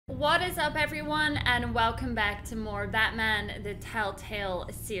What is up, everyone, and welcome back to more Batman, the Telltale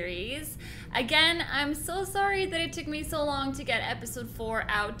series. Again, I'm so sorry that it took me so long to get episode 4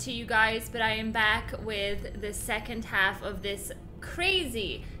 out to you guys, but I am back with the second half of this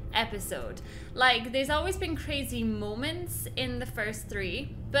crazy episode. Like, there's always been crazy moments in the first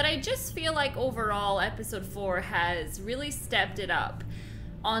 3, but I just feel like overall episode 4 has really stepped it up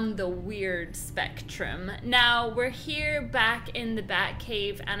on the weird spectrum. Now, we're here back in the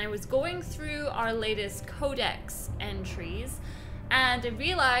Batcave, and I was going through our latest codex entries, and I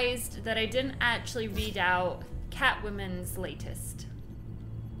realized that I didn't actually read out Catwoman's latest.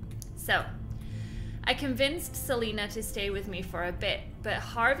 So, I convinced Selina to stay with me for a bit, but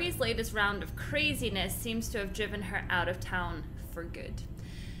Harvey's latest round of craziness seems to have driven her out of town for good.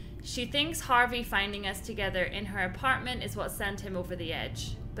 She thinks Harvey finding us together in her apartment is what sent him over the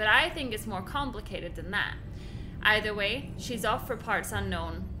edge, but I think it's more complicated than that. Either way, she's off for parts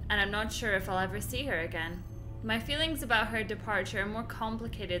unknown, and I'm not sure if I'll ever see her again. My feelings about her departure are more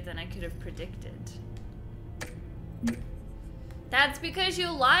complicated than I could have predicted. That's because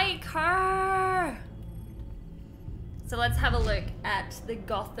you like her! So let's have a look at the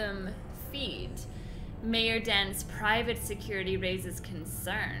Gotham feed. Mayor Dent's private security raises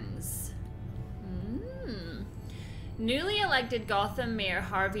concerns. Newly elected Gotham Mayor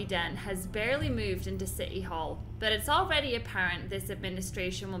Harvey Dent has barely moved into City Hall, but it's already apparent this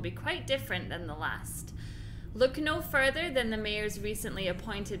administration will be quite different than the last. Look no further than the mayor's recently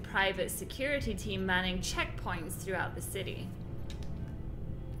appointed private security team manning checkpoints throughout the city.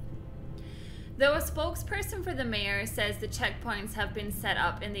 Though a spokesperson for the mayor says the checkpoints have been set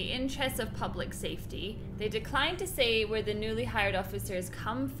up in the interest of public safety, they declined to say where the newly hired officers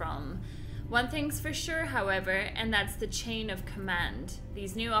come from. One thing's for sure, however, and that's the chain of command.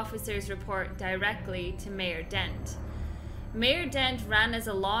 These new officers report directly to Mayor Dent. Mayor Dent ran as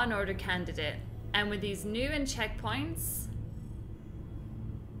a law and order candidate, and with these new checkpoints...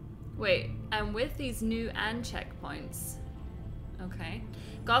 Okay.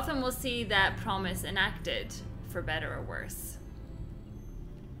 Gotham will see that promise enacted, for better or worse.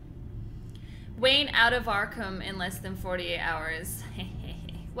 Wayne out of Arkham in less than 48 hours.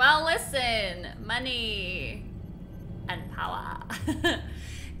 Well, listen, money and power.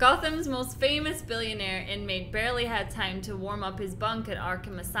 Gotham's most famous billionaire inmate barely had time to warm up his bunk at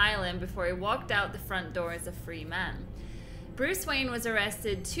Arkham Asylum before he walked out the front door as a free man. Bruce Wayne was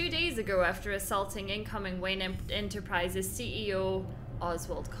arrested 2 days ago after assaulting incoming Wayne Enterprises CEO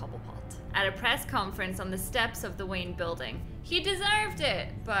Oswald Cobblepot at a press conference on the steps of the Wayne building. He deserved it,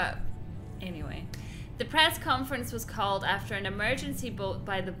 but anyway. The press conference was called after an emergency vote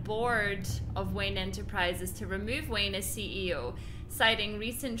by the board of Wayne Enterprises to remove Wayne as CEO, citing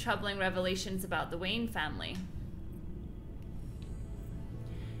recent troubling revelations about the Wayne family.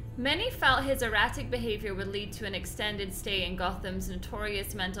 Many felt his erratic behavior would lead to an extended stay in Gotham's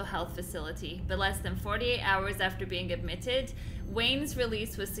notorious mental health facility, but less than 48 hours after being admitted, Wayne's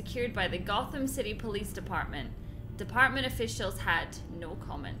release was secured by the Gotham City Police Department. Department officials had no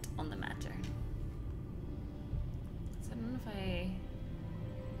comment on the matter. So I don't know if I...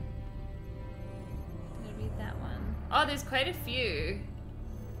 Did I read that one? Oh, there's quite a few.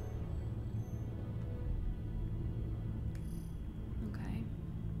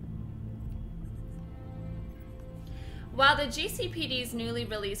 While the GCPD's newly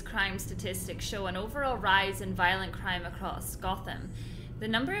released crime statistics show an overall rise in violent crime across Gotham, the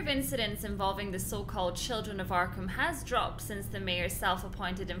number of incidents involving the so-called Children of Arkham has dropped since the mayor's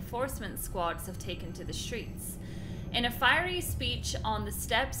self-appointed enforcement squads have taken to the streets. In a fiery speech on the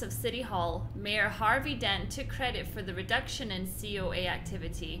steps of City Hall, Mayor Harvey Dent took credit for the reduction in COA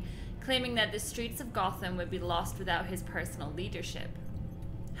activity, claiming that the streets of Gotham would be lost without his personal leadership.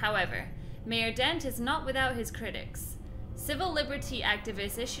 However, Mayor Dent is not without his critics. Civil liberty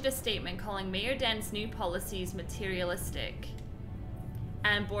activists issued a statement calling Mayor Dent's new policies materialistic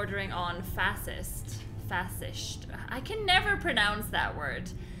and bordering on fascist. I can never pronounce that word.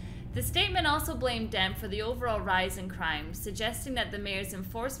 The statement also blamed Dent for the overall rise in crime, suggesting that the mayor's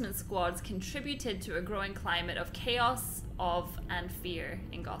enforcement squads contributed to a growing climate of chaos, and fear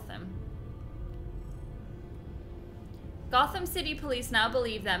in Gotham. Gotham City Police now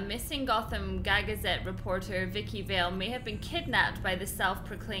believe that missing Gotham Gazette reporter Vicky Vale may have been kidnapped by the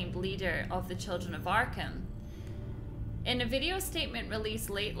self-proclaimed leader of the Children of Arkham. In a video statement released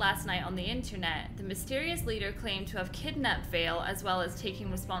late last night on the internet, the mysterious leader claimed to have kidnapped Vale as well as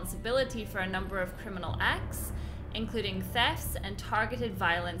taking responsibility for a number of criminal acts, including thefts and targeted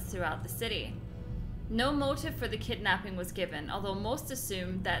violence throughout the city. No motive for the kidnapping was given, although most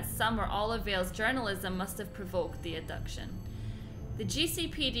assumed that some or all of Vale's journalism must have provoked the abduction. The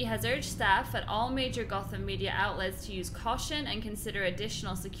GCPD has urged staff at all major Gotham media outlets to use caution and consider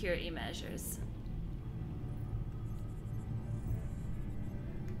additional security measures.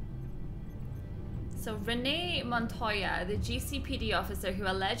 So Renee Montoya, the GCPD officer who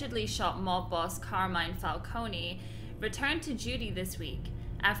allegedly shot mob boss Carmine Falcone, returned to duty this week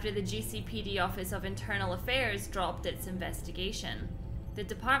after the GCPD Office of Internal Affairs dropped its investigation. The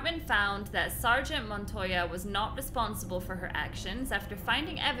department found that Sergeant Montoya was not responsible for her actions after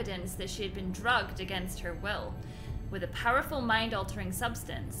finding evidence that she had been drugged against her will with a powerful mind-altering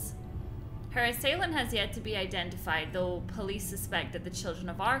substance. Her assailant has yet to be identified, though police suspect that the children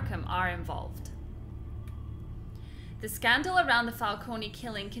of Arkham are involved. The scandal around the Falcone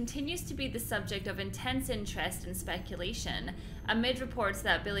killing continues to be the subject of intense interest and speculation, amid reports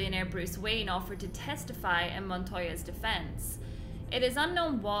that billionaire Bruce Wayne offered to testify in Montoya's defense. It is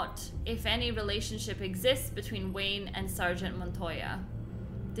unknown what, if any, relationship exists between Wayne and Sergeant Montoya.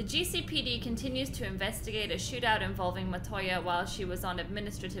 The GCPD continues to investigate a shootout involving Montoya while she was on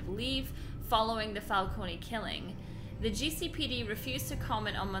administrative leave following the Falcone killing. The GCPD refused to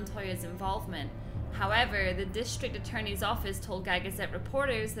comment on Montoya's involvement. However, the district attorney's office told Gazette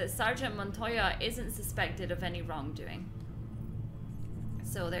reporters that Sergeant Montoya isn't suspected of any wrongdoing.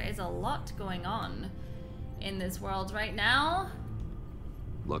 So there is a lot going on in this world right now.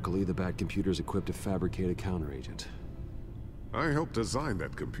 Luckily, the Bat computer's equipped to fabricate a counteragent. I helped design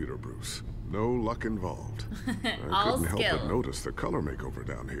that computer, Bruce. No luck involved. I All couldn't skill. help but notice the color makeover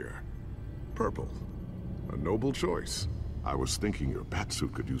down here. Purple. A noble choice. I was thinking your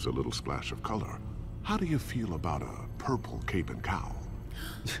batsuit could use a little splash of color. How do you feel about a purple cape and cowl?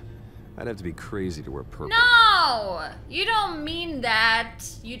 I'd have to be crazy to wear purple. No! You don't mean that.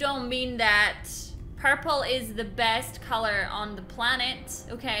 You don't mean that. Purple is the best color on the planet,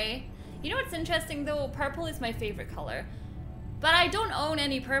 okay? You know what's interesting though? Purple is my favorite color. But I don't own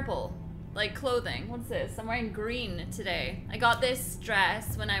any purple, like clothing. What's this? I'm wearing green today. I got this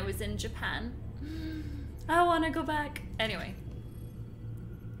dress when I was in Japan. I want to go back. Anyway.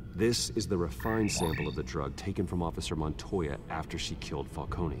 This is the refined sample of the drug taken from Officer Montoya after she killed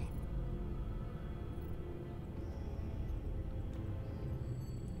Falcone.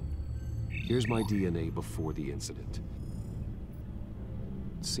 Here's my DNA before the incident.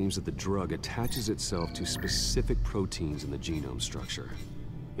 It seems that the drug attaches itself to specific proteins in the genome structure.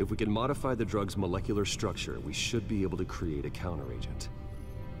 If we can modify the drug's molecular structure, we should be able to create a counteragent.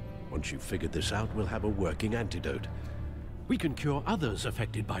 Once you've figured this out, we'll have a working antidote. We can cure others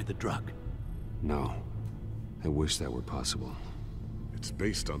affected by the drug. No. I wish that were possible. It's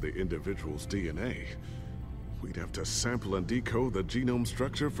based on the individual's DNA. We'd have to sample and decode the genome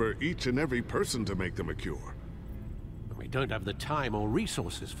structure for each and every person to make them a cure. We don't have the time or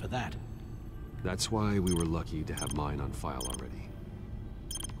resources for that. That's why we were lucky to have mine on file already.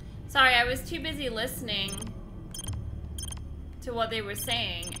 Sorry, I was too busy listening to what they were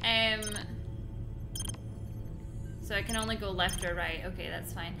saying. So I can only go left or right. Okay,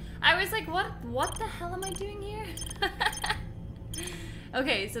 that's fine. I was like, what the hell am I doing here?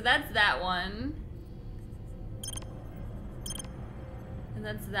 Okay, so that's that one. And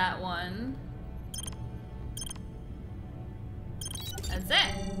that's that one. That's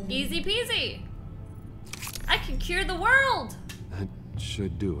it. Easy peasy. I can cure the world. That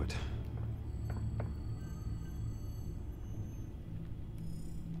should do it.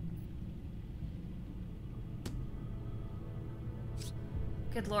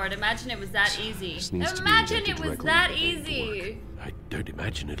 Good lord, imagine it was that easy. This needs to be Imagine injected it was directly that into the easy. I don't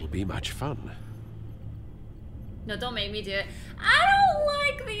imagine it'll be much fun. No, don't make me do it. I don't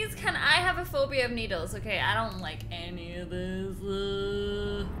like these kind of... I have a phobia of needles, okay? I don't like any of this.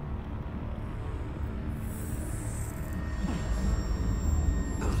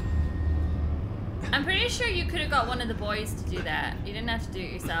 I'm pretty sure you could have got one of the boys to do that. You didn't have to do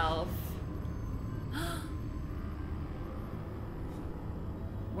it yourself.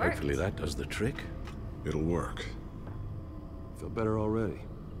 Worked. Hopefully that does the trick. It'll work. Feel better already.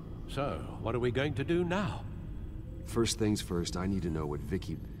 So, what are we going to do now? First things first, I need to know what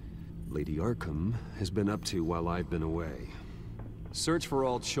Lady Arkham, has been up to while I've been away. Search for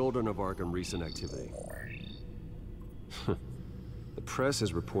all children of Arkham recent activity. The press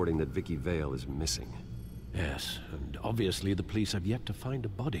is reporting that Vicky Vale is missing. Yes, and obviously the police have yet to find a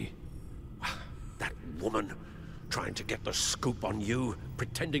body. That woman, trying to get the scoop on you,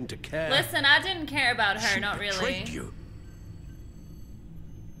 pretending to care. Listen, I didn't care about her, She not betrayed really. you.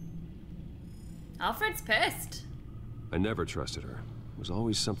 Alfred's pissed. I never trusted her. There was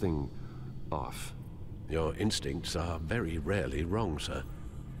always something off. Your instincts are very rarely wrong, sir.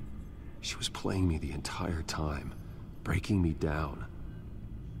 She was playing me the entire time, breaking me down.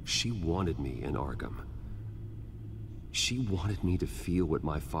 She wanted me in Arkham. She wanted me to feel what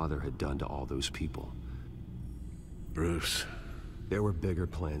my father had done to all those people. Bruce. There were bigger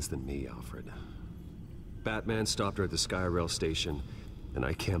plans than me, Alfred. Batman stopped her at the Skyrail station, and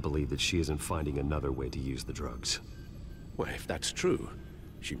I can't believe that she isn't finding another way to use the drugs. Well, if that's true,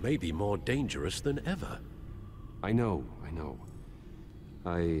 she may be more dangerous than ever. I know.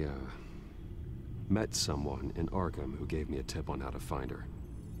 I met someone in Arkham who gave me a tip on how to find her.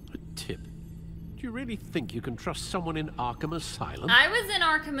 A tip? Do you really think you can trust someone in Arkham Asylum? I was in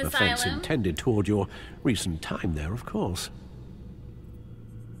Arkham Offense Asylum. intended toward your recent time there, of course.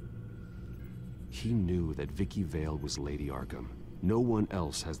 He knew that Vicky Vale was Lady Arkham. No one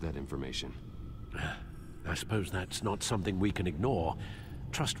else has that information. I suppose that's not something we can ignore,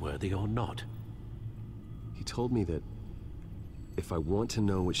 trustworthy or not. He told me that if I want to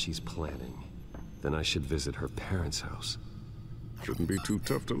know what she's planning, then I should visit her parents' house. Shouldn't be too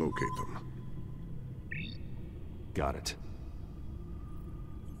tough to locate them. Got it.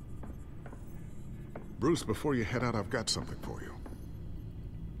 Bruce, before you head out, I've got something for you.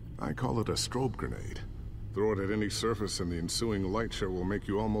 I call it a strobe grenade. Throw it at any surface and the ensuing light show will make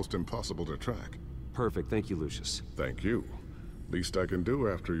you almost impossible to track. Perfect, thank you, Lucius. Thank you. Least I can do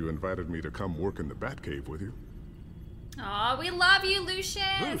after you invited me to come work in the Batcave with you. Aw, we love you, Lucius.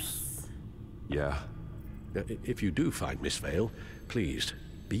 Bruce. Yeah. If you do find Miss Vale, please,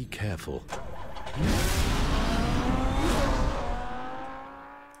 be careful.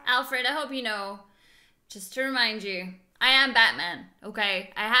 Alfred, I hope you know, just to remind you, I am Batman,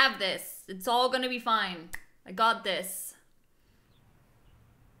 okay? I have this. It's all gonna be fine. I got this.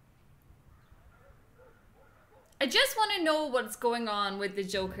 I just want to know what's going on with the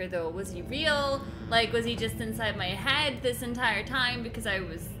Joker, though. Was he real? Like, was he just inside my head this entire time because I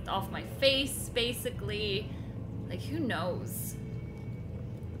was off my face, basically? Like, who knows?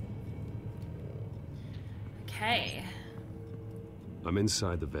 Okay. I'm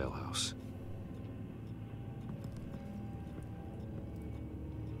inside the Vale house.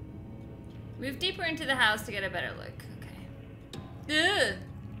 Move deeper into the house to get a better look. Okay. Ugh.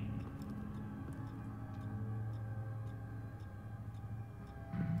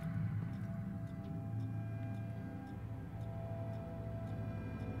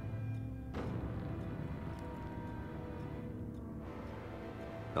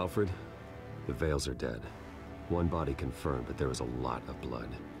 Alfred, the Vales are dead. One body confirmed, but there is a lot of blood.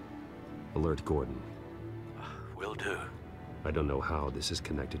 Alert Gordon. Will do. I don't know how this is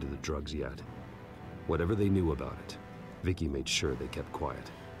connected to the drugs yet. Whatever they knew about it, Vicky made sure they kept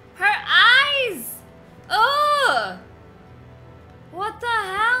quiet. Her eyes! Ugh! What the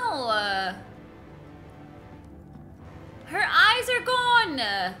hell? Her eyes are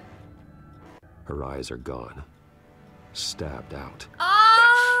gone! Her eyes are gone. Stabbed out.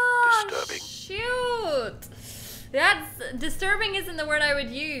 Oh, That's disturbing. Shoot! That's disturbing isn't the word I would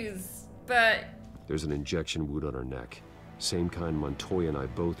use, but There's an injection wound on her neck. Same kind Montoya and I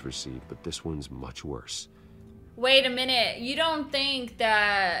both received, but this one's much worse. wait a minute. You don't think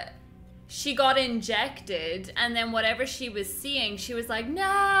that she got injected and then whatever she was seeing, she was like,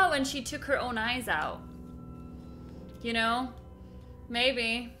 no, and she took her own eyes out? You know?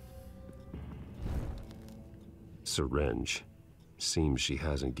 Maybe. Syringe. Seems she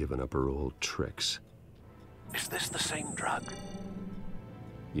hasn't given up her old tricks. Is this the same drug?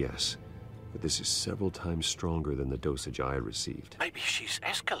 Yes, but this is several times stronger than the dosage I received. Maybe she's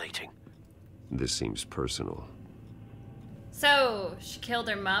escalating. This seems personal. So, she killed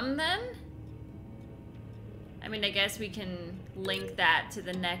her mom then? I mean, I guess we can link that to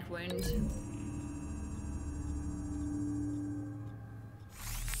the neck wound.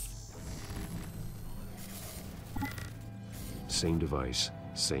 Same device,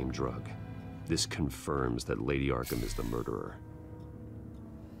 same drug. This confirms that Lady Arkham is the murderer.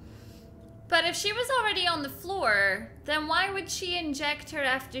 But if she was already on the floor, then why would she inject her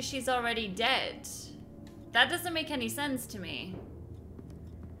after she's already dead? That doesn't make any sense to me.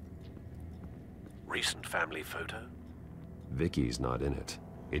 Recent family photo? Vicky's not in it.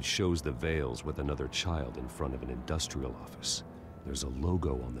 It shows the Vales with another child in front of an industrial office. There's a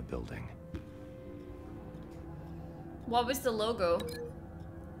logo on the building. What was the logo?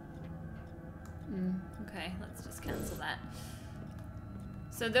 Okay, let's just cancel that.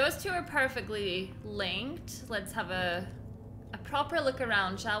 So those two are perfectly linked. Let's have a proper look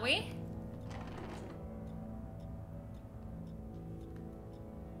around, shall we?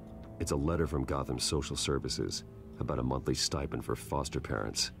 It's a letter from Gotham Social Services about a monthly stipend for foster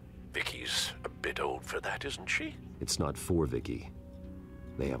parents. Vicky's a bit old for that, isn't she? It's not for Vicky.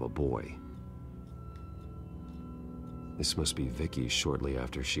 They have a boy. This must be Vicky shortly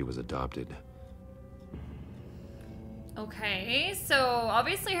after she was adopted. Okay, so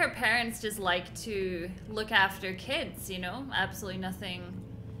obviously her parents just like to look after kids, you know? Absolutely nothing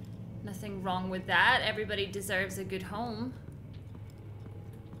wrong with that. Everybody deserves a good home.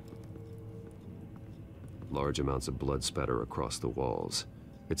 Large amounts of blood spatter across the walls.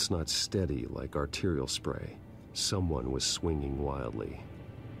 It's not steady like arterial spray. Someone was swinging wildly.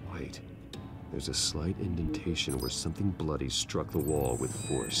 Wait, there's a slight indentation where something bloody struck the wall with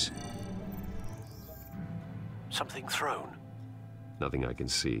force. Something thrown. Nothing I can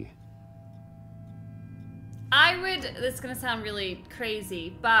see. This is gonna sound really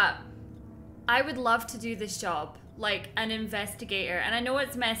crazy, but I would love to do this job, like an investigator. And I know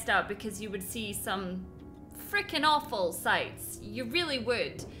it's messed up because you would see some freaking awful sights. You really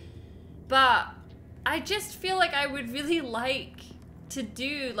would. But I just feel like I would really like to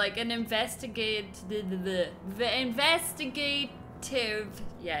do like an investigative,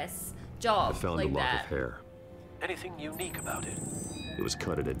 yes, job I found like a lock that. of hair. Anything unique about it? It was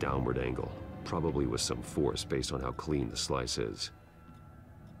cut at a downward angle, probably with some force based on how clean the slice is.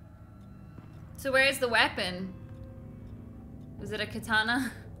 So where's the weapon? Was it a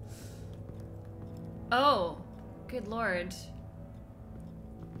katana? Oh, good lord.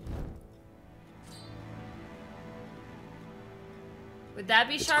 Would that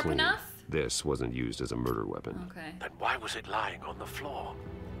be It's sharp clean. enough? This wasn't used as a murder weapon. Okay. Then why was it lying on the floor?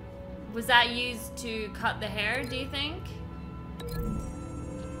 Was that used to cut the hair, do you think?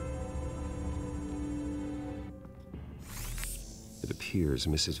 It appears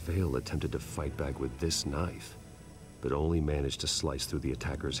Mrs. Vale attempted to fight back with this knife, but only managed to slice through the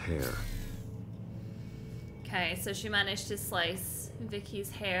attacker's hair. Okay, so she managed to slice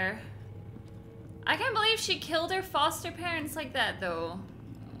Vicky's hair. I can't believe she killed her foster parents like that, though.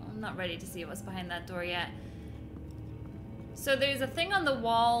 I'm not ready to see what's behind that door yet. So there's a thing on the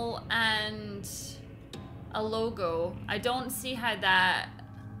wall and a logo. I don't see how that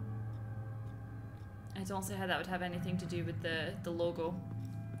would have anything to do with the logo.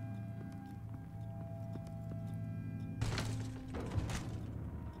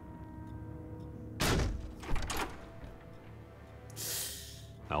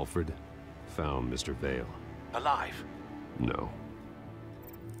 Alfred found Mr. Vale. Alive? No.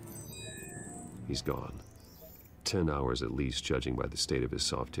 He's gone. 10 hours at least, judging by the state of his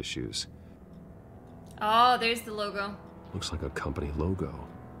soft tissues. Oh, there's the logo. Looks like a company logo.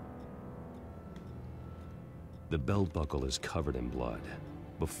 The belt buckle is covered in blood.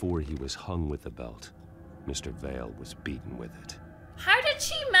 Before he was hung with the belt, Mr. Vale was beaten with it. How did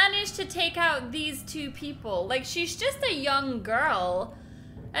she manage to take out these two people? Like, she's just a young girl.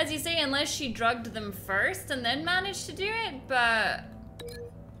 As you say, unless she drugged them first and then managed to do it, but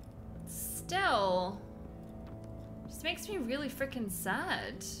still, just makes me really freaking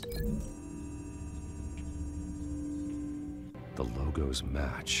sad. The logos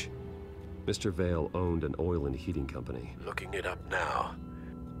match. Mr. Vale owned an oil and heating company. Looking it up now.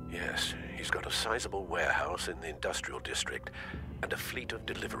 Yes, he's got a sizable warehouse in the industrial district and a fleet of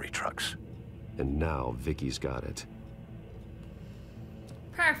delivery trucks. And now Vicky's got it.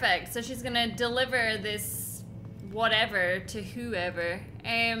 Perfect. So she's gonna deliver this whatever to whoever.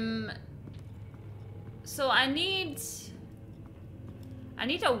 So I need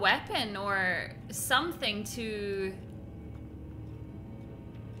a weapon or something to...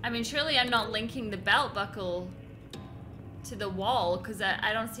 I mean, surely I'm not linking the belt buckle to the wall, because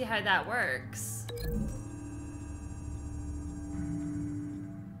I don't see how that works.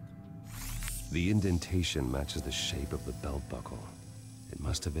 The indentation matches the shape of the belt buckle. It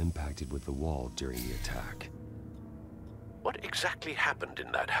must have impacted with the wall during the attack. What exactly happened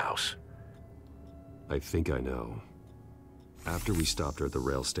in that house? I think I know. After we stopped her at the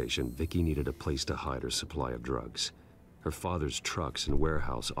rail station, Vicky needed a place to hide her supply of drugs. Her father's trucks and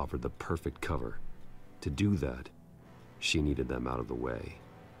warehouse offered the perfect cover. To do that, she needed them out of the way,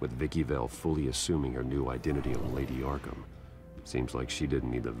 with Vicky Vale fully assuming her new identity of Lady Arkham. Seems like she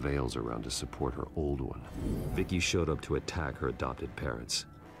didn't need the Vales around to support her old one. Vicky showed up to attack her adopted parents,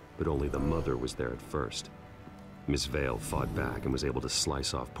 but only the mother was there at first. Miss Vale fought back and was able to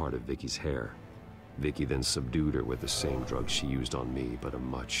slice off part of Vicky's hair. Vicky then subdued her with the same drug she used on me, but a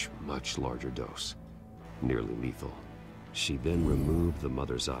much, much larger dose. Nearly lethal. She then removed the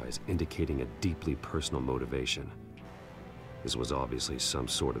mother's eyes, indicating a deeply personal motivation. This was obviously some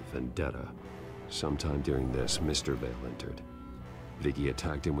sort of vendetta. Sometime during this, Mr. Vale entered. Vicky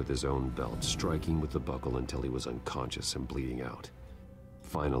attacked him with his own belt, striking with the buckle until he was unconscious and bleeding out.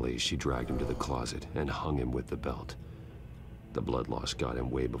 Finally, she dragged him to the closet and hung him with the belt. The blood loss got him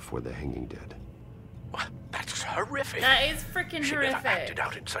way before the hanging did. What? That's horrific. That is freaking She horrific. never acted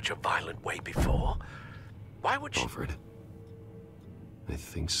out in such a violent way before. Why would she? Alfred, I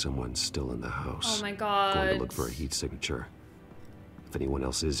think someone's still in the house. Oh my god. Going to look for a heat signature. If anyone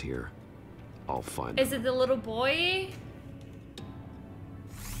else is here, I'll find them. Is it the little boy?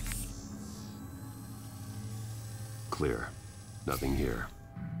 Clear. Nothing here.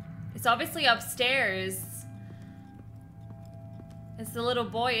 It's obviously upstairs. It's the little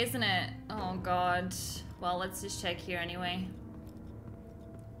boy, isn't it? Oh god. Well, let's just check here anyway.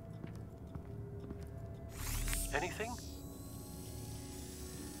 Anything?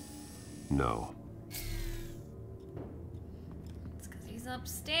 No. It's because he's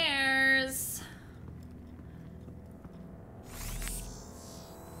upstairs.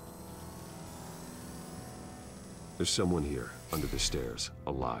 There's someone here, under the stairs,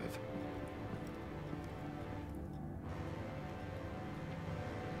 alive.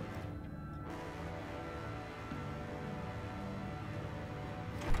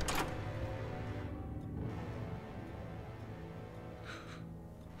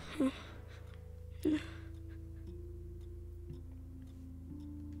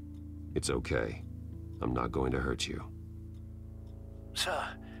 It's okay. I'm not going to hurt you. Sir,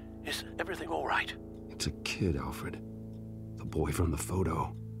 is everything all right? It's a kid, Alfred. The boy from the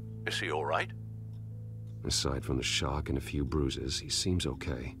photo. Is he all right? Aside from the shock and a few bruises, he seems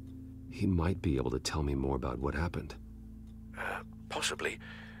okay. He might be able to tell me more about what happened. Possibly.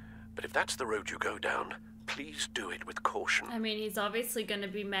 But if that's the road you go down, please do it with caution. I mean, he's obviously gonna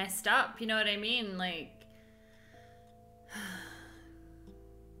be messed up, you know what I mean? Like...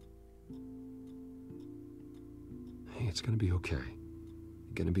 Hey, it's gonna be okay.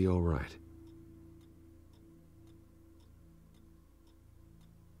 You're gonna be all right.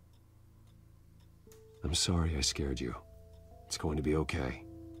 I'm sorry I scared you. It's going to be okay.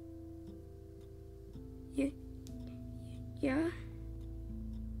 Yeah?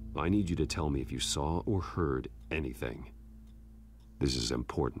 I need you to tell me if you saw or heard anything. This is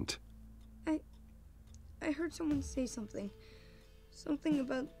important. I heard someone say something. Something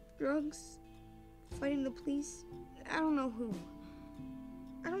about drugs, fighting the police. I don't know who.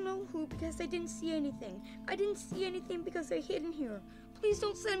 I don't know who because I didn't see anything. I didn't see anything because they're hidden here. Please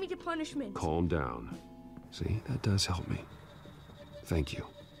don't send me to punishment. Calm down. See, that does help me. Thank you.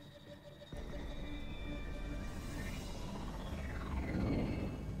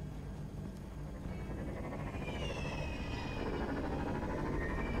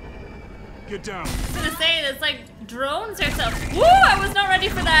 Get down. I was gonna say, there's like drones or something. Woo! I was not ready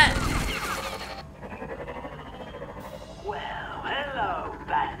for that. Well, hello,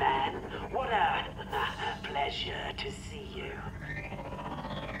 Batman. What a pleasure to see you.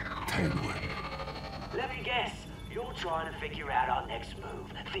 Penguin. Let me guess, you're trying to figure out our next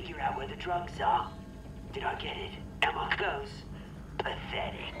move. Figure out where the drugs are. Did I get it? Am I close?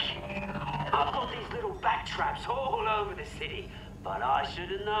 Pathetic. I've got these little bat traps all over the city, but I should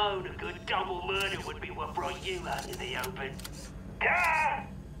have known a good double murder would be what brought you out in the open. Ah!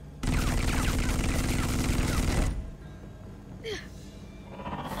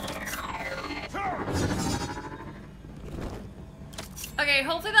 Okay,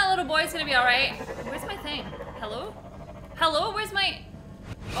 hopefully that little boy's gonna be alright. Where's my thing? Hello? Hello? Where's my...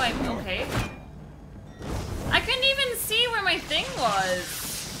 Oh, I'm okay. I couldn't even see where my thing was.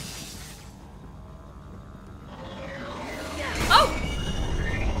 Oh!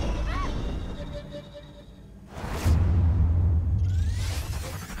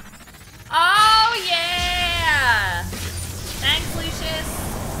 Oh, yeah! Thanks, Lucius.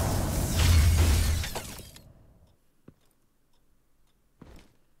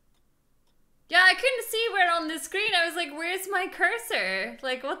 Yeah, I couldn't see where on the screen. I was like, where's my cursor?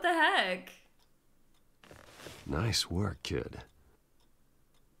 Like, what the heck? Nice work, kid.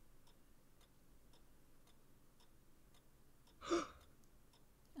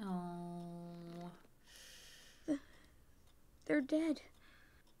 Oh. They're dead.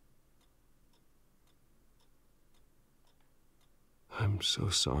 I'm so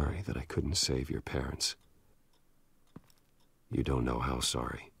sorry that I couldn't save your parents. You don't know how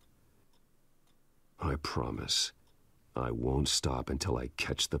sorry. I promise, I won't stop until I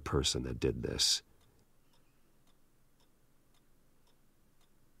catch the person that did this.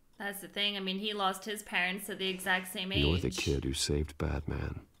 That's the thing. I mean, he lost his parents at the exact same age. You're the kid who saved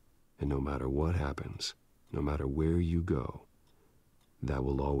Batman. And no matter what happens, no matter where you go, that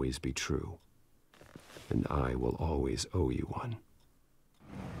will always be true. And I will always owe you one.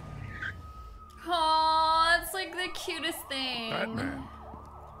 Aw, it's like the cutest thing. Batman.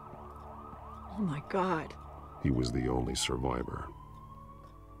 Oh my God. He was the only survivor.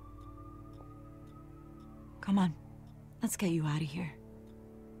 Come on. Let's get you out of here.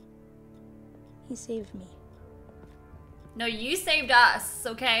 He saved me. No, you saved us,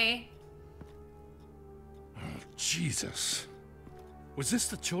 okay? Oh, Jesus. Was this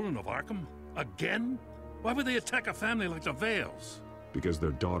the children of Arkham? Again? Why would they attack a family like the Vales? Because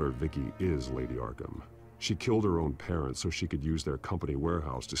their daughter, Vicky, is Lady Arkham. She killed her own parents so she could use their company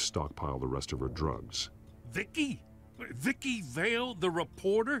warehouse to stockpile the rest of her drugs. Vicky? Vicky Vale, the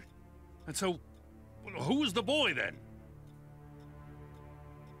reporter? And so, who was the boy then?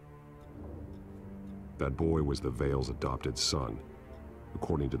 That boy was the Vale's adopted son.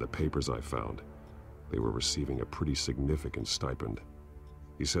 According to the papers I found, they were receiving a pretty significant stipend.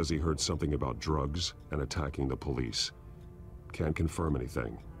 He says he heard something about drugs and attacking the police. Can't confirm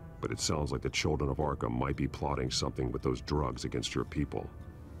anything, but it sounds like the children of Arkham might be plotting something with those drugs against your people.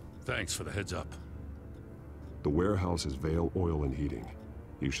 Thanks for the heads up. The warehouse is Vale Oil and Heating.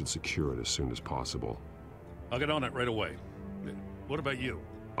 You should secure it as soon as possible. I'll get on it right away. What about you?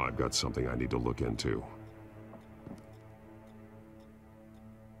 I've got something I need to look into.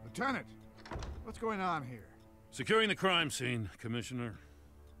 Lieutenant, what's going on here? Securing the crime scene, Commissioner.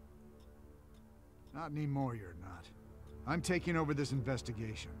 Not anymore, you're not. I'm taking over this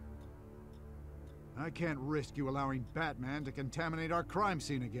investigation. I can't risk you allowing Batman to contaminate our crime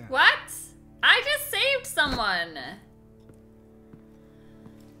scene again. What? I just saved someone.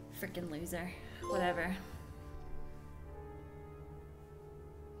 Freaking loser. Whatever.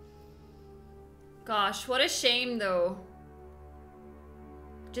 Gosh, what a shame though.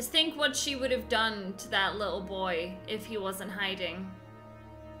 Just think what she would have done to that little boy if he wasn't hiding.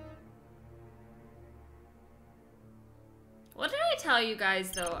 What did I tell you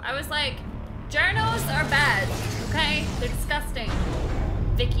guys though? I was like, journos are bad, okay? They're disgusting.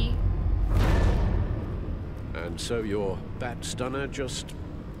 Vicky. And so your bat stunner just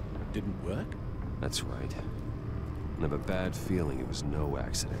didn't work? That's right. I have a bad feeling it was no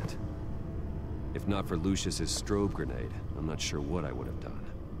accident. If not for Lucius's strobe grenade, I'm not sure what I would have done.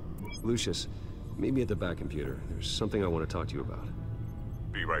 Lucius, meet me at the back computer. There's something I want to talk to you about.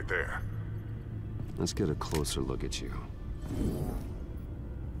 Be right there. Let's get a closer look at you.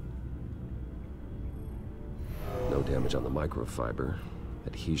 No damage on the microfiber.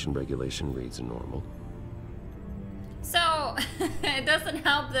 Adhesion regulation reads normal. So, it doesn't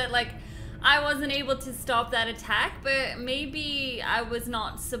help that, like, I wasn't able to stop that attack, but maybe I was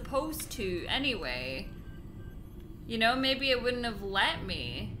not supposed to anyway. You know, maybe it wouldn't have let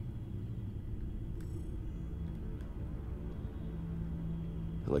me.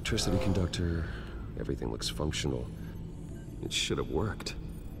 Electricity conductor, everything looks functional. It should have worked.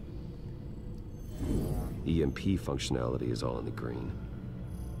 EMP functionality is all in the green.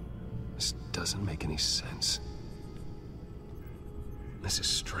 This doesn't make any sense. This is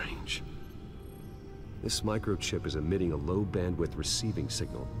strange. This microchip is emitting a low bandwidth receiving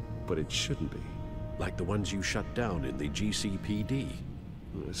signal, but it shouldn't be. Like the ones you shut down in the GCPD?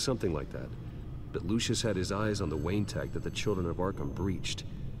 Something like that. But Lucius had his eyes on the Wayne tech that the children of Arkham breached.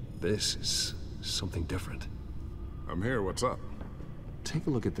 This is something different. I'm here, what's up? Take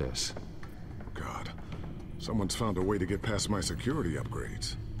a look at this. God, someone's found a way to get past my security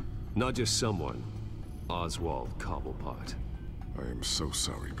upgrades. Not just someone. Oswald Cobblepot. I am so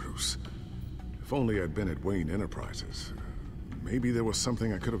sorry, Bruce. If only I'd been at Wayne Enterprises. Maybe there was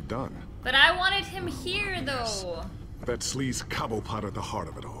something I could have done. But I wanted him here, though. That sleaze Cobblepot at the heart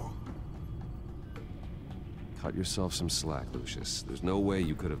of it all. Cut yourself some slack, Lucius. There's no way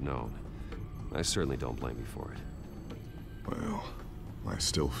you could have known. I certainly don't blame you for it. Well, I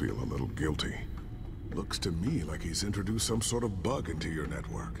still feel a little guilty. Looks to me like he's introduced some sort of bug into your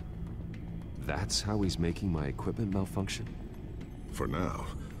network. That's how he's making my equipment malfunction? For now.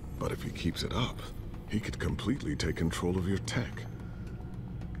 But if he keeps it up, he could completely take control of your tech.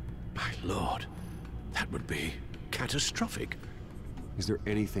 My lord, that would be catastrophic. Is there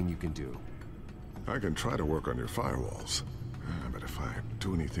anything you can do? I can try to work on your firewalls. But if I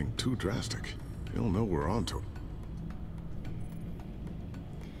do anything too drastic, he'll know we're onto it.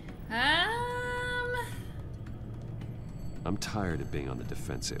 I'm tired of being on the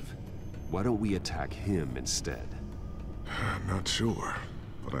defensive. Why don't we attack him instead? I'm not sure,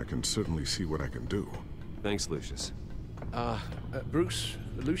 but I can certainly see what I can do. Thanks, Lucius. Bruce,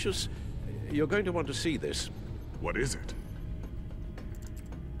 Lucius, you're going to want to see this. What is it?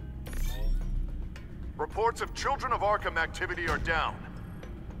 Reports of Children of Arkham activity are down.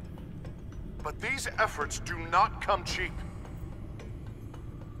 But these efforts do not come cheap.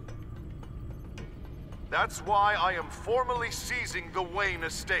 That's why I am formally seizing the Wayne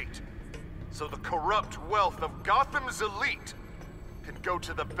estate, so the corrupt wealth of Gotham's elite can go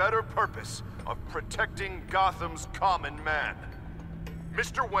to the better purpose of protecting Gotham's common man.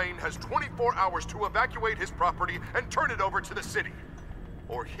 Mr. Wayne has 24 hours to evacuate his property and turn it over to the city,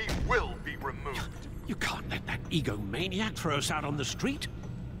 or he will be removed. You can't let that egomaniac throw us out on the street.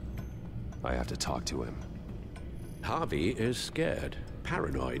 I have to talk to him. Harvey is scared,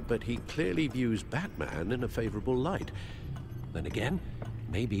 paranoid, but he clearly views Batman in a favorable light. Then again,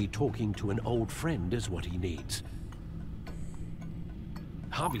 maybe talking to an old friend is what he needs.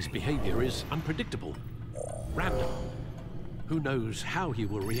 Harvey's behavior is unpredictable, random. Who knows how he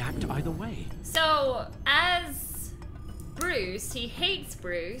will react either way? So, as Bruce, he hates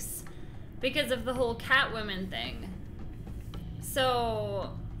Bruce because of the whole Catwoman thing.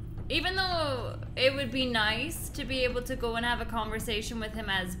 So, even though it would be nice to be able to go and have a conversation with him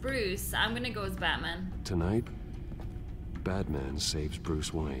as Bruce, I'm gonna go as Batman. Tonight, Batman saves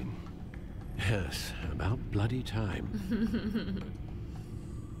Bruce Wayne. Yes, about bloody time.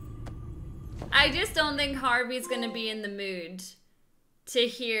 I just don't think Harvey's gonna be in the mood to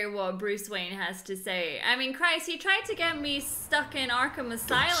hear what Bruce Wayne has to say. I mean, Christ, he tried to get me stuck in Arkham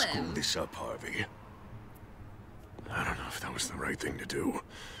Asylum. Don't screw this up, Harvey. I don't know if that was the right thing to do.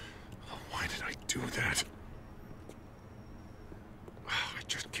 Why did I do that? I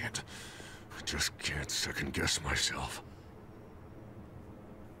just can't second guess myself.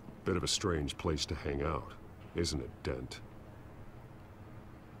 Bit of a strange place to hang out, isn't it, Dent?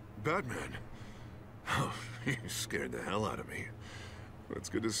 Batman? Oh, you scared the hell out of me. It's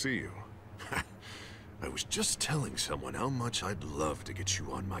good to see you. I was just telling someone how much I'd love to get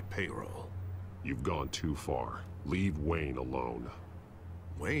you on my payroll. You've gone too far. Leave Wayne alone.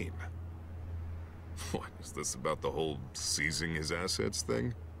 Wayne? What, is this about the whole seizing his assets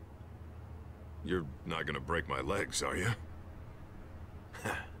thing? You're not gonna break my legs, are you?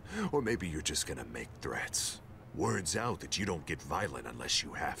 Or maybe you're just gonna make threats. Words out that you don't get violent unless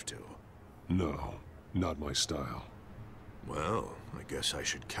you have to. No, not my style. Well, I guess I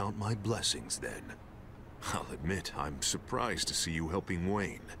should count my blessings then. I'll admit, I'm surprised to see you helping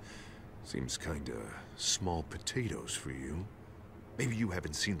Wayne. Seems kinda small potatoes for you. Maybe you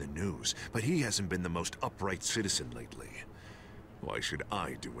haven't seen the news, but he hasn't been the most upright citizen lately. Why should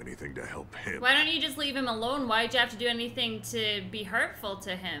I do anything to help him? Why don't you just leave him alone? Why'd you have to do anything to be hurtful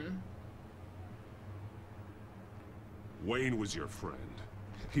to him? Wayne was your friend.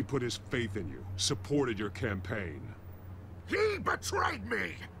 He put his faith in you, supported your campaign. He betrayed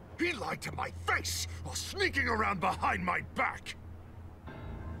me! He lied to my face while sneaking around behind my back!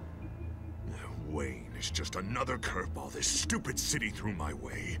 Wayne is just another curveball this stupid city threw my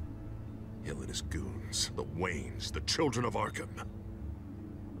way. Hill and his goons, the Waynes, the children of Arkham.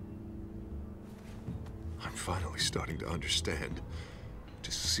 I'm finally starting to understand,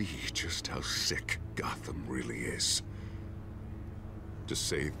 to see just how sick Gotham really is. To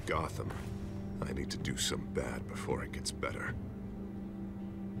save Gotham, I need to do some bad before it gets better.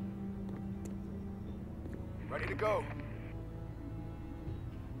 Ready to go.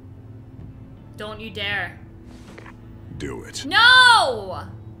 Don't you dare. Do it. No!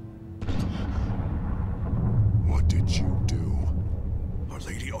 What did you do? Our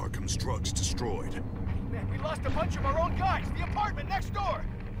Lady Arkham's drugs destroyed. Man, we lost a bunch of our own guys. The apartment next door.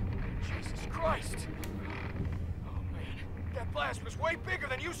 Jesus Christ. Oh, man. That blast was way bigger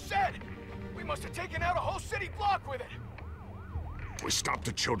than you said. We must have taken out a whole city block with it. We stopped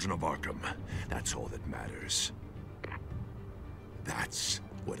the children of Arkham. That's all that matters. That's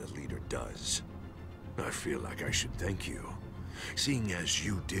what a leader does. I feel like I should thank you, seeing as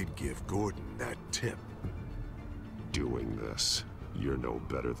you did give Gordon that tip. Doing this, you're no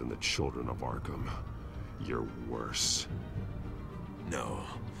better than the children of Arkham. You're worse. No,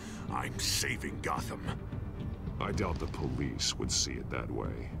 I'm saving Gotham. I doubt the police would see it that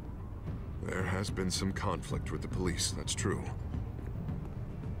way. There has been some conflict with the police, that's true.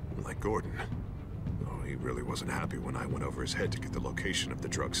 Like Gordon. Oh, he really wasn't happy when I went over his head to get the location of the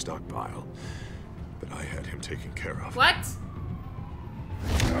drug stockpile. But I had him taken care of. What?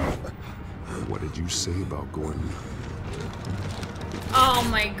 What did you say about Gordon? Oh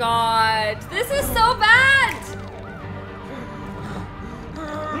my god. This is so bad!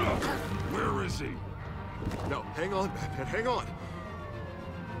 Where is he? No, hang on, Batman, hang on.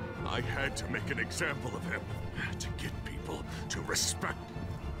 I had to make an example of him. To get people to respect.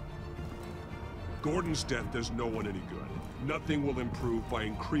 Gordon's death does no one any good. Nothing will improve by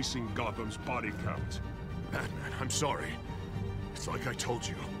increasing Gotham's body count. Batman, I'm sorry. It's like I told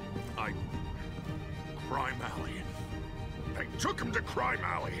you. Crime Alley. They took him to Crime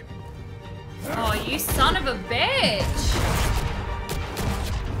Alley. Oh, you son of a bitch!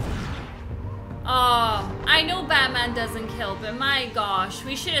 Oh, I know Batman doesn't kill, but my gosh,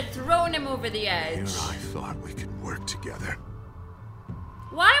 we should have thrown him over the edge. Here I thought we could work together.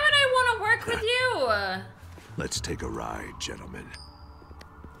 Why would I want to work with you? Let's take a ride, gentlemen.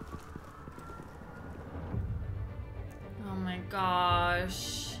 Oh my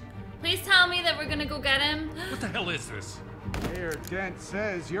gosh. Please tell me that we're gonna go get him. What the hell is this? Mayor Dent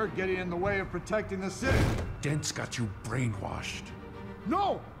says you're getting in the way of protecting the city. Dent's got you brainwashed.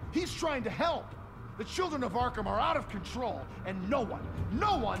 No! He's trying to help! The children of Arkham are out of control, and no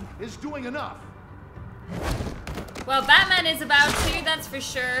one is doing enough! Well, Batman is about to, that's for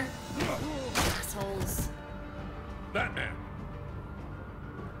sure. Assholes. Batman!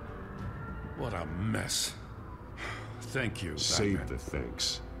 What a mess. Thank you, Batman. Save the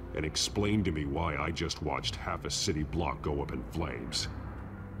thanks, and explain to me why I just watched half a city block go up in flames.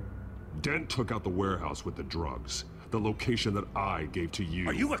 Dent took out the warehouse with the drugs, the location that I gave to you.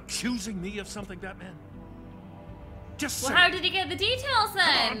 Are you accusing me of something, Batman? Just say Well, how did he get the details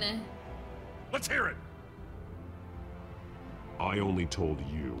then? Let's hear it. I only told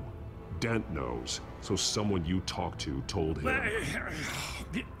you. Dent knows, so someone you talked to told him.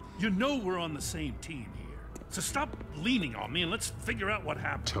 You know we're on the same team here. So stop leaning on me and let's figure out what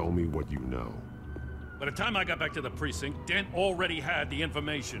happened. Tell me what you know. By the time I got back to the precinct, Dent already had the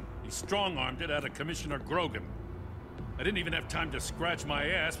information. He strong-armed it out of Commissioner Grogan. I didn't even have time to scratch my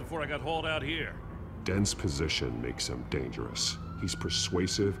ass before I got hauled out here. Dent's position makes him dangerous. He's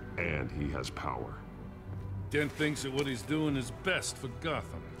persuasive and he has power. Dent thinks that what he's doing is best for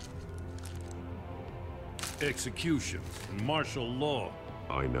Gotham. Executions and martial law.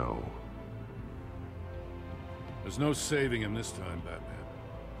 I know. There's no saving him this time, Batman.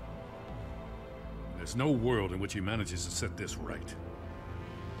 There's no world in which he manages to set this right.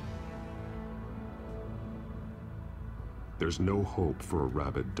 There's no hope for a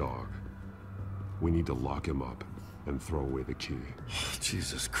rabid dog. We need to lock him up and throw away the key.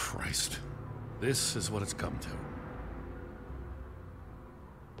 Jesus Christ. This is what it's come to.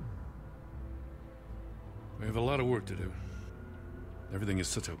 We have a lot of work to do. Everything is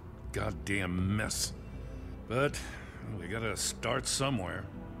such a goddamn mess. But we gotta start somewhere.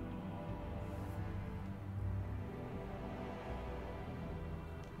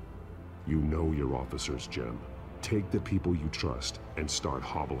 You know your officers, Jim. Take the people you trust and start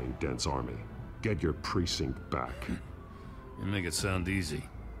hobbling Dent's army. Get your precinct back. You make it sound easy.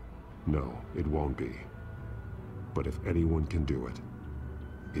 No, it won't be. But if anyone can do it,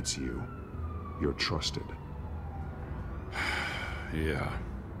 it's you. You're trusted. Yeah.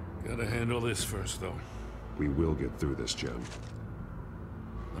 Gotta handle this first, though. We will get through this, Jim.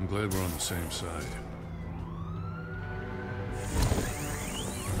 I'm glad we're on the same side.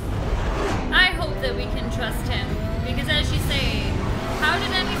 I hope that we can trust him, because as you say, how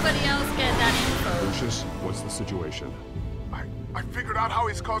did anybody else get that info? Lucius, what's the situation? I figured out how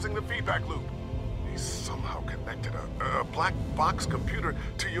he's causing the feedback loop. He's somehow connected a black box computer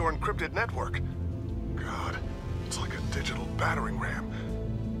to your encrypted network. God, it's like a digital battering ram.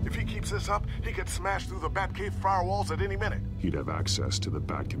 If he keeps this up, he could smash through the Batcave firewalls at any minute. He'd have access to the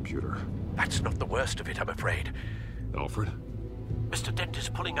Bat computer. That's not the worst of it, I'm afraid. Alfred? Mr. Dent is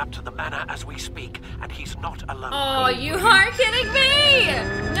pulling up to the manor as we speak, and he's not alone. Oh, you are kidding me!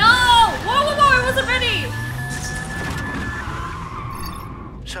 No! Whoa, I wasn't ready!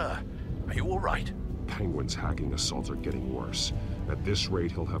 Sir, are you all right? Penguin's hacking assaults are getting worse. At this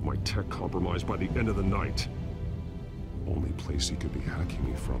rate, he'll have my tech compromised by the end of the night. Only place he could be hacking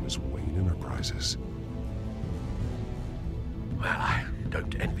me from is Wayne Enterprises. Well, I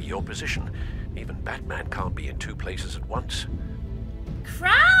don't envy your position. Even Batman can't be in two places at once.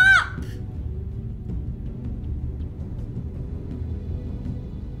 Crap!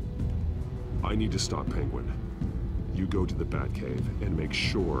 I need to stop Penguin. You go to the Batcave and make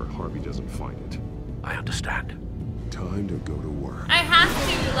sure Harvey doesn't find it. I understand. Time to go to work. I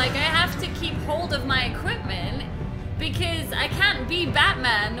have to keep hold of my equipment, because I can't be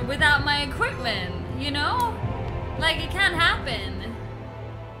Batman without my equipment, you know? Like, it can't happen.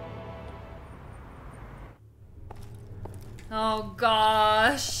 Oh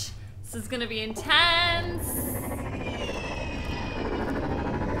gosh, this is gonna be intense.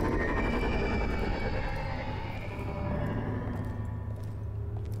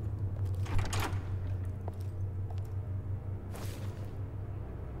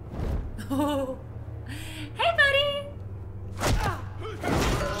 Oh, hey buddy.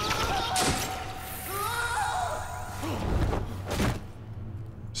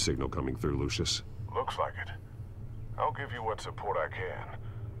 Signal coming through, Lucius. Looks like it. I'll give you what support I can.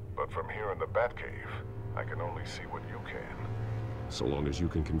 But from here in the Batcave, I can only see what you can. So long as you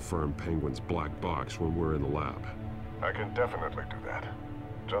can confirm Penguin's black box when we're in the lab. I can definitely do that.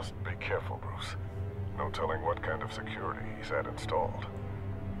 Just be careful, Bruce. No telling what kind of security he's had installed.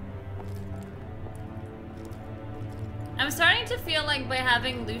 I'm starting to feel like by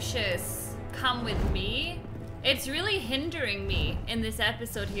having Lucius come with me, it's really hindering me in this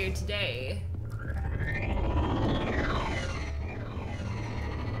episode here today.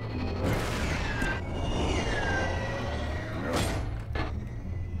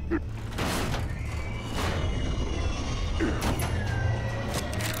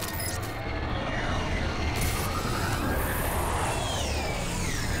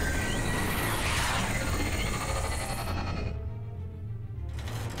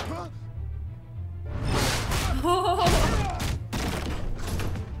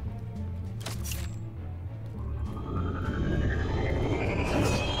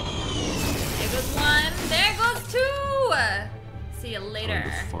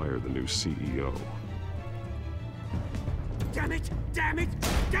 CEO. Damn it! Damn it!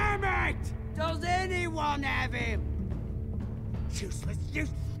 Damn it! Does anyone have him? Useless!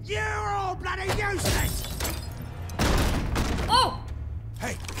 You're all bloody useless! Oh!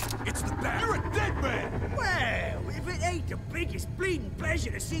 Hey, it's the bat! You're a dead man! Well, if it ain't the biggest bleeding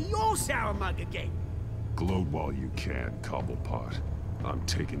pleasure to see your sour mug again. Gloat while you can, Cobblepot. I'm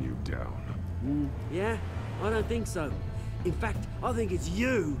taking you down. Yeah? I don't think so. In fact, I think it's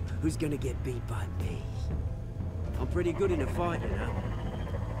you who's gonna get beat by me. I'm pretty good in a fight, you know.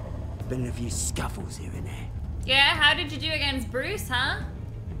 Been in a few scuffles here and there. Yeah, how did you do against Bruce, huh?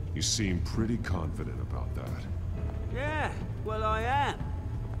 You seem pretty confident about that. Yeah, well I am.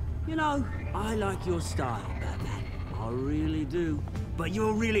 You know, I like your style, Batman. I really do. But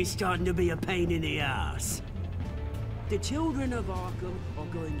you're really starting to be a pain in the ass. The children of Arkham are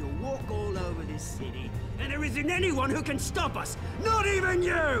going to walk all over this city, and there isn't anyone who can stop us, not even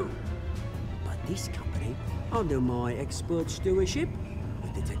you! But this company, under my expert stewardship,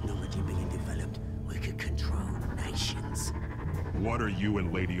 with the technology being developed, we could control nations. What are you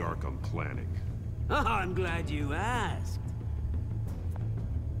and Lady Arkham planning? I'm glad you asked.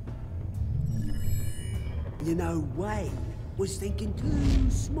 You know, Wayne was thinking too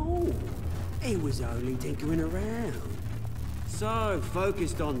small. He was only tinkering around. So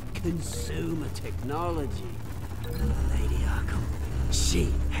focused on consumer technology. Lady Arkham,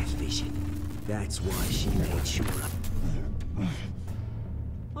 she has vision. That's why she made sure.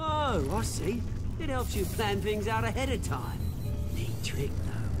 Oh, I see. It helps you plan things out ahead of time. Neat trick,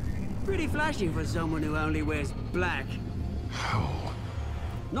 though. Pretty flashy for someone who only wears black. How?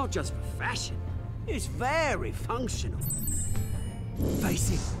 Not just for fashion. It's very functional.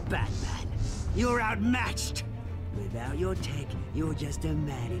 Face it, Batman. You're outmatched. Without your tech, you're just a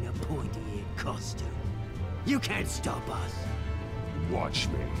man in a pointy-eared costume. You can't stop us. Watch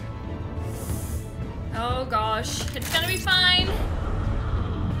me. Oh gosh, it's gonna be fine.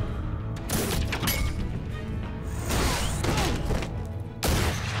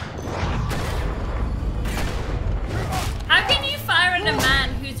 How can you fire at a man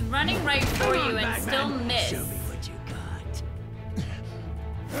who's running right for you and still miss? Show me what you got.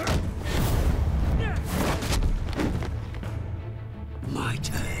 My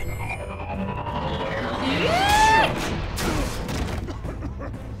turn.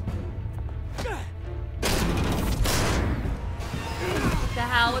 What the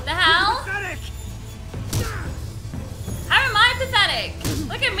hell? What the hell? How am I pathetic?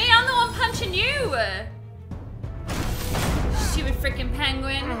 Look at me, I'm the one punching you. Stupid freaking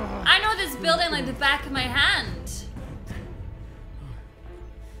penguin. I know this building like the back of my hand.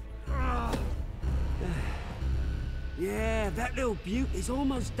 Yeah, that little beaut is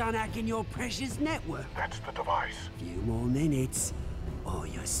almost done hacking your precious network. That's the device. Few more minutes, all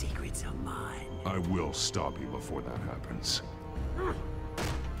your secrets are mine. I will stop you before that happens.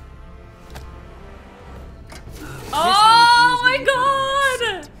 Oh my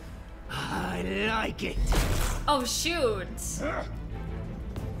god! I like it. Oh shoot.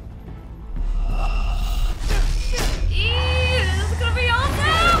 Ew, this is gonna be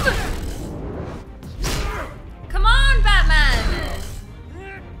awesome! Come on, Batman!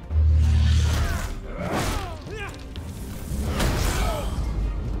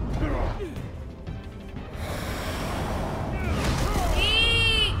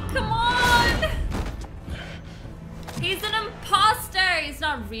 Come on! He's an imposter! He's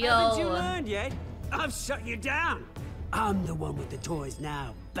not real. Haven't you learned yet? I've shut you down. I'm the one with the toys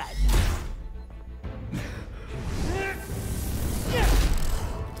now, Batman.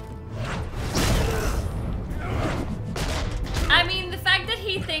 I mean, the fact that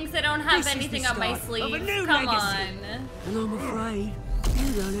he thinks I don't have This is anything the up my start of a sleeve. new Come legacy. on. And I'm afraid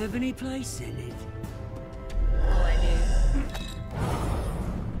you don't have any place in it. Oh, I do.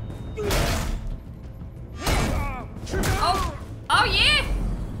 Oh, oh yeah!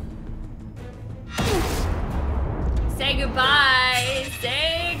 Say goodbye.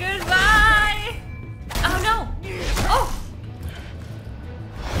 Say goodbye. Oh no. Oh.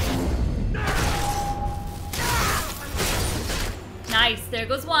 Nice. There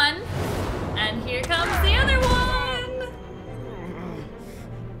goes one. And here comes the other one.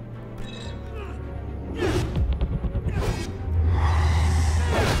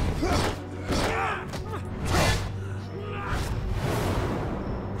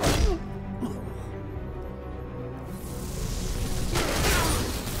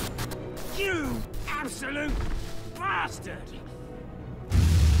 You absolute bastard!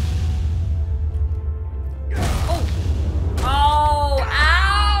 Oh,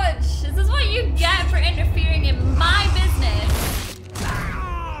 ouch! This is what you get for interfering in my business.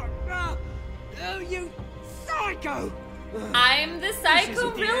 Oh, you psycho! I'm the psycho, This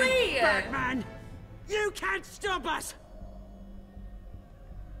isn't the really? end, Batman! You can't stop us!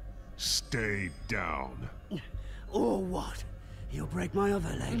 Stay down. Or what? You'll break my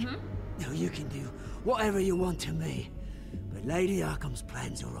other leg? No, you can do whatever you want to me. But Lady Arkham's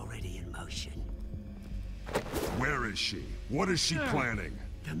plans are already in motion. Where is she? What is she planning?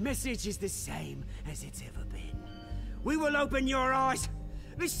 The message is the same as it's ever been. We will open your eyes.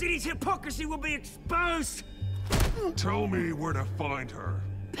 The city's hypocrisy will be exposed. Tell me where to find her.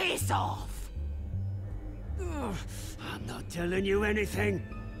 Piss off! Ugh, I'm not telling you anything.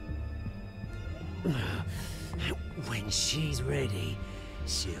 When she's ready,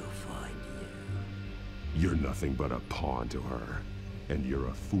 she'll find you. You're nothing but a pawn to her. And you're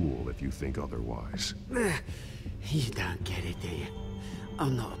a fool if you think otherwise. You don't get it, do you?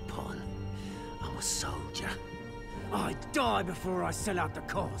 I'm not a pawn. I'm a soldier. I die before I sell out the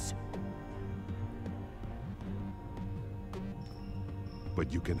cause.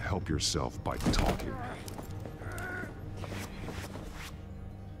 But you can help yourself by talking.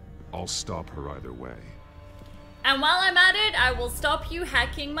 I'll stop her either way. And while I'm at it, I will stop you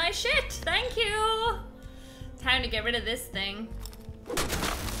hacking my shit. Thank you. Time to get rid of this thing.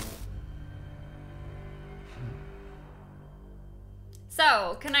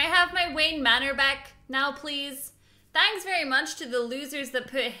 So, can I have my Wayne Manor back now, please? Thanks very much to the losers that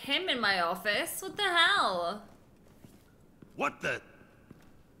put him in my office. What the hell? What the?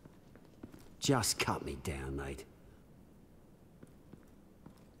 Just cut me down, mate.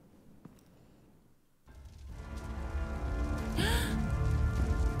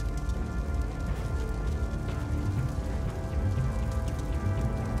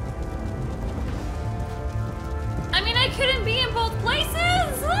 I mean, I couldn't be in both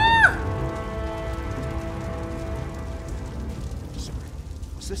places! Ah! Sorry,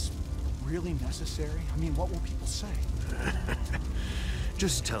 was this really necessary? I mean, what will people say?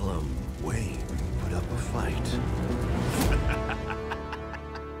 Just tell him Wayne put up a fight.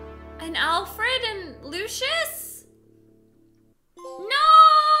 And Alfred and Lucius? No!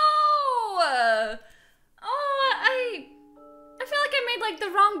 Oh, I feel like I made like the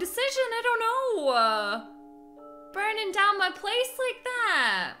wrong decision. I don't know. Burning down my place like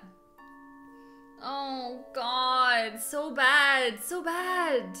that. Oh God, so bad, so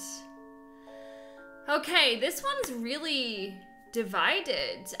bad. Okay, this one's really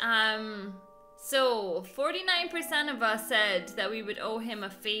divided. So 49% of us said that we would owe him a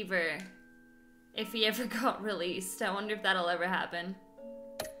favor if he ever got released. I wonder if that'll ever happen.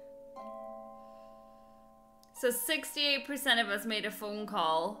 So 68% of us made a phone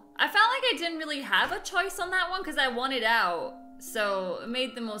call. I felt like I didn't really have a choice on that one because I wanted out. So it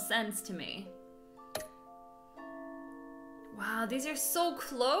made the most sense to me. Wow, these are so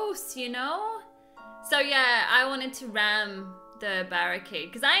close, you know? So yeah, I wanted to ram the barricade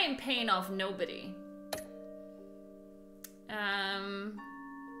because I ain't paying off nobody. That's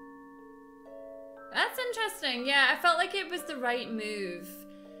interesting. Yeah, I felt like it was the right move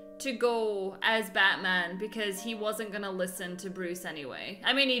to go as Batman because he wasn't gonna listen to Bruce anyway.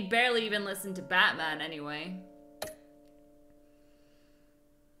 I mean, he'd barely even listen to Batman anyway.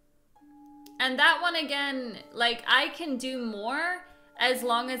 And that one again, like, I can do more as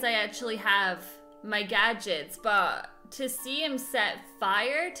long as I actually have my gadgets, but to see him set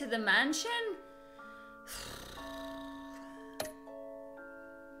fire to the mansion?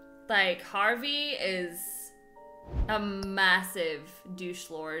 Like, Harvey is a massive douche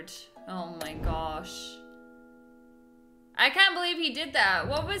lord. Oh my gosh. I can't believe he did that.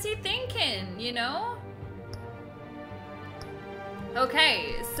 What was he thinking, you know?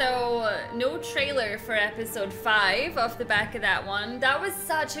 Okay, so no trailer for episode 5 off the back of that one. That was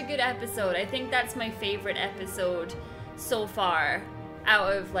such a good episode. I think that's my favorite episode so far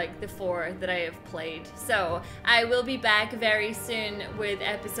out of like the 4 that I have played. So I will be back very soon with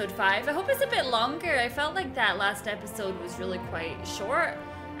episode 5. I hope it's a bit longer. I felt like that last episode was really quite short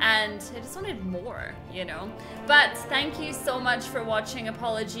and I just wanted more, you know. But thank you so much for watching.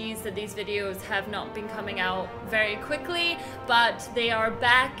 Apologies that these videos have not been coming out very quickly, but they are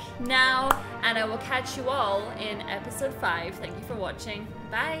back now and I will catch you all in episode 5. Thank you for watching.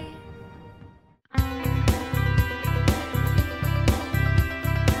 Bye.